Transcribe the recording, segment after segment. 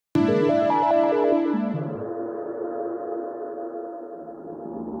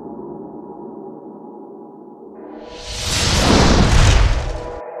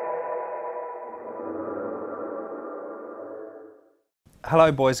Hello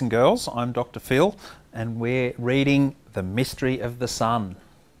boys and girls, I'm Dr. Phil and we're reading The Mystery of the Sun.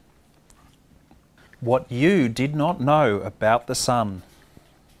 What you did not know about the sun.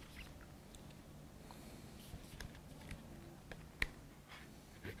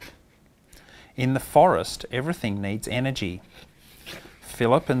 In the forest, everything needs energy.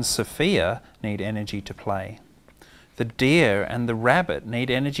 Philip and Sophia need energy to play. The deer and the rabbit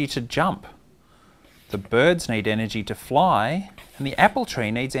need energy to jump. The birds need energy to fly, and the apple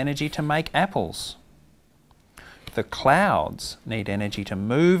tree needs energy to make apples. The clouds need energy to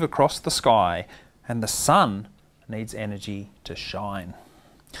move across the sky, and the sun needs energy to shine.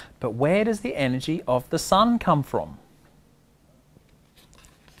 But where does the energy of the sun come from?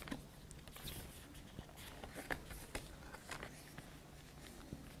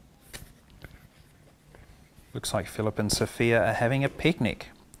 Looks like Philip and Sophia are having a picnic.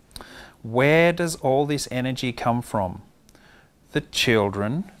 Where does all this energy come from? The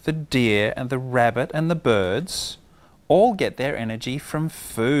children, the deer and the rabbit and the birds all get their energy from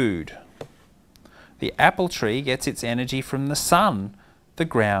food. The apple tree gets its energy from the sun, the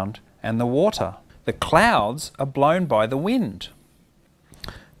ground and the water. The clouds are blown by the wind.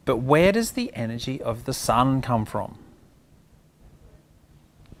 But where does the energy of the sun come from?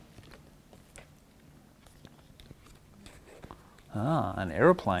 An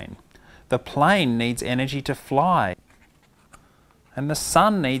aeroplane. The plane needs energy to fly. And the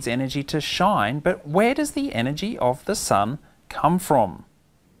sun needs energy to shine. But where does the energy of the sun come from?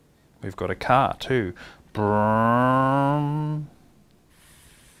 We've got a car too. Brum.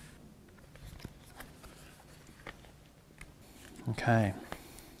 Okay.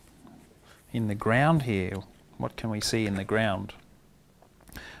 In the ground here, what can we see in the ground?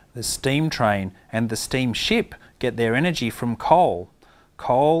 The steam train and the steam ship get their energy from coal.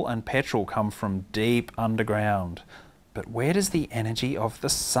 Coal and petrol come from deep underground. But where does the energy of the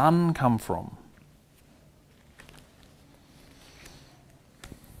sun come from?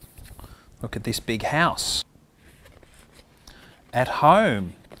 Look at this big house. At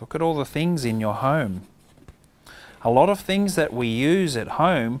home, look at all the things in your home. A lot of things that we use at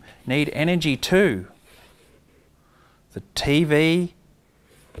home need energy too. The TV,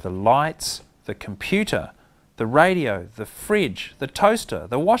 the lights, the computer, the radio, the fridge, the toaster,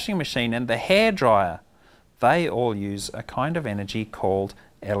 the washing machine and the hairdryer. They all use a kind of energy called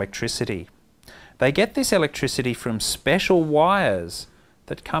electricity. They get this electricity from special wires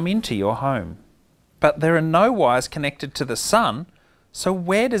that come into your home. But there are no wires connected to the sun, so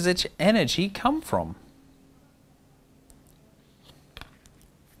where does its energy come from?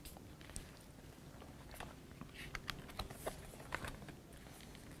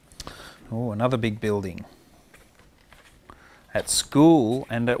 Oh, another big building. At school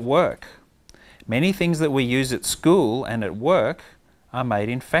and at work. Many things that we use at school and at work are made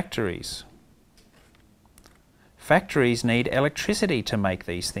in factories. Factories need electricity to make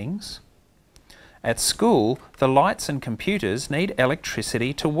these things. At school, the lights and computers need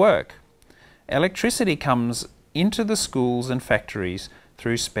electricity to work. Electricity comes into the schools and factories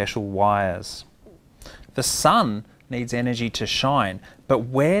through special wires. The sun needs energy to shine, but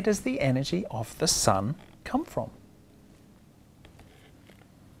where does the energy of the sun come from?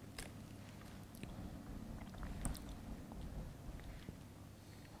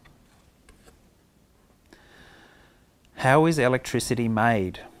 How is electricity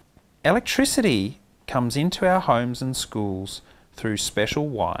made? Electricity comes into our homes and schools through special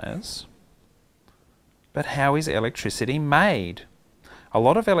wires. But how is electricity made? A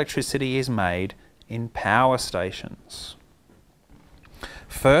lot of electricity is made in power stations.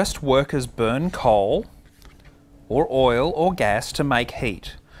 First, workers burn coal or oil or gas to make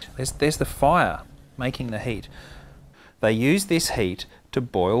heat. There's the fire making the heat. They use this heat to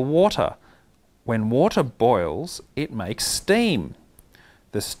boil water. When water boils, it makes steam.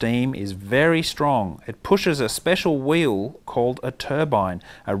 The steam is very strong. It pushes a special wheel called a turbine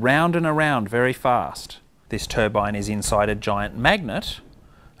around and around very fast. This turbine is inside a giant magnet,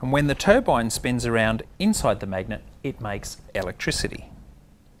 and when the turbine spins around inside the magnet, it makes electricity.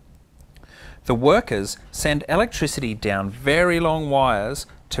 The workers send electricity down very long wires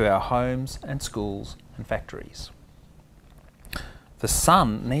to our homes and schools and factories. The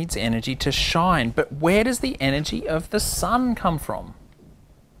sun needs energy to shine, but where does the energy of the sun come from?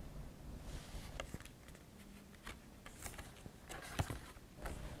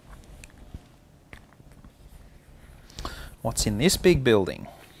 What's in this big building?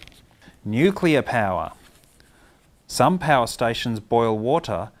 Nuclear power. Some power stations boil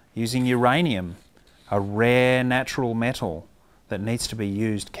water using uranium, a rare natural metal that needs to be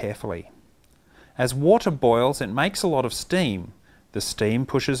used carefully. As water boils, it makes a lot of steam. The steam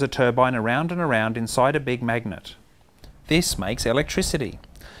pushes a turbine around and around inside a big magnet. This makes electricity.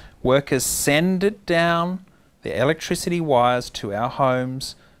 Workers send it down the electricity wires to our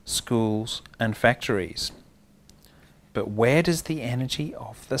homes, schools and factories. But where does the energy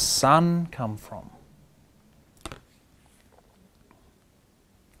of the sun come from?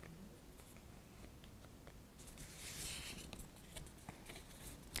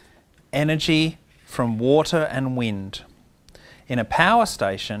 Energy from water and wind. In a power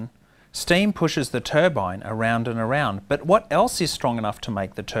station, steam pushes the turbine around and around, but what else is strong enough to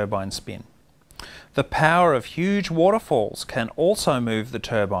make the turbine spin? The power of huge waterfalls can also move the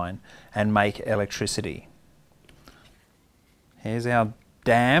turbine and make electricity. Here's our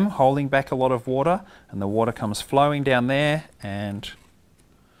dam holding back a lot of water, and the water comes flowing down there, and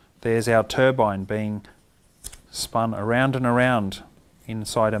there's our turbine being spun around and around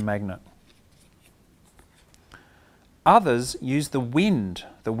inside a magnet. Others use the wind.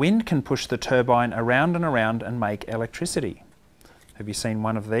 The wind can push the turbine around and around and make electricity. Have you seen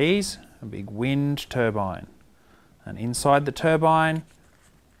one of these? A big wind turbine. And inside the turbine,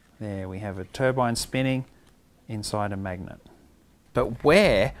 there we have a turbine spinning inside a magnet. But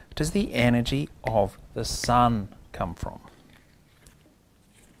where does the energy of the sun come from?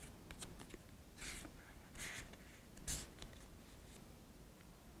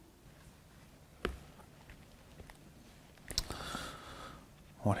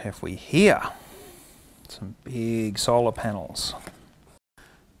 What have we here? Some big solar panels.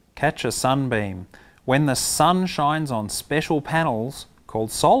 Catch a sunbeam. When the sun shines on special panels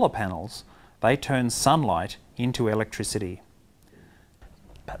called solar panels, they turn sunlight into electricity.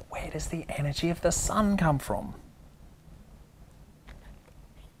 But where does the energy of the sun come from?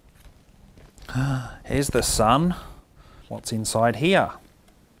 Here's the sun. What's inside here?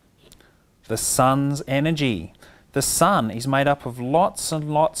 The sun's energy. The sun is made up of lots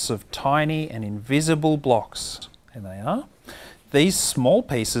and lots of tiny and invisible blocks. There they are. These small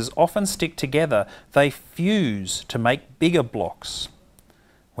pieces often stick together. They fuse to make bigger blocks.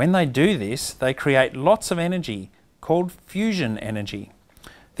 When they do this, they create lots of energy called fusion energy.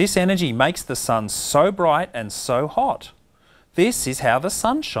 This energy makes the sun so bright and so hot. This is how the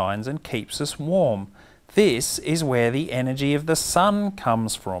sun shines and keeps us warm. This is where the energy of the sun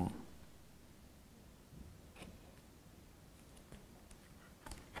comes from.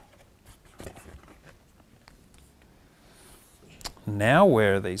 Now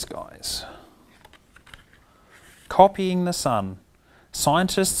where are these guys? Copying the sun.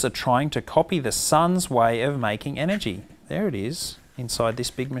 Scientists are trying to copy the sun's way of making energy. There it is, inside this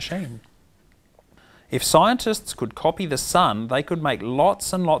big machine. If scientists could copy the sun, they could make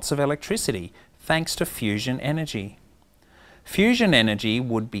lots and lots of electricity, thanks to fusion energy. Fusion energy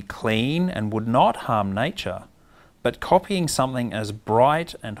would be clean and would not harm nature, but copying something as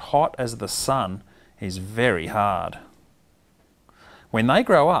bright and hot as the sun is very hard. When they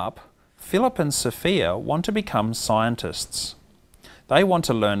grow up, Philip and Sophia want to become scientists. They want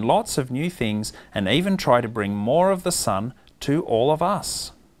to learn lots of new things and even try to bring more of the sun to all of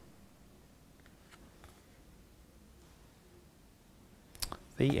us.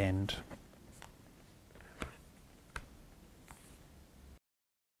 The end.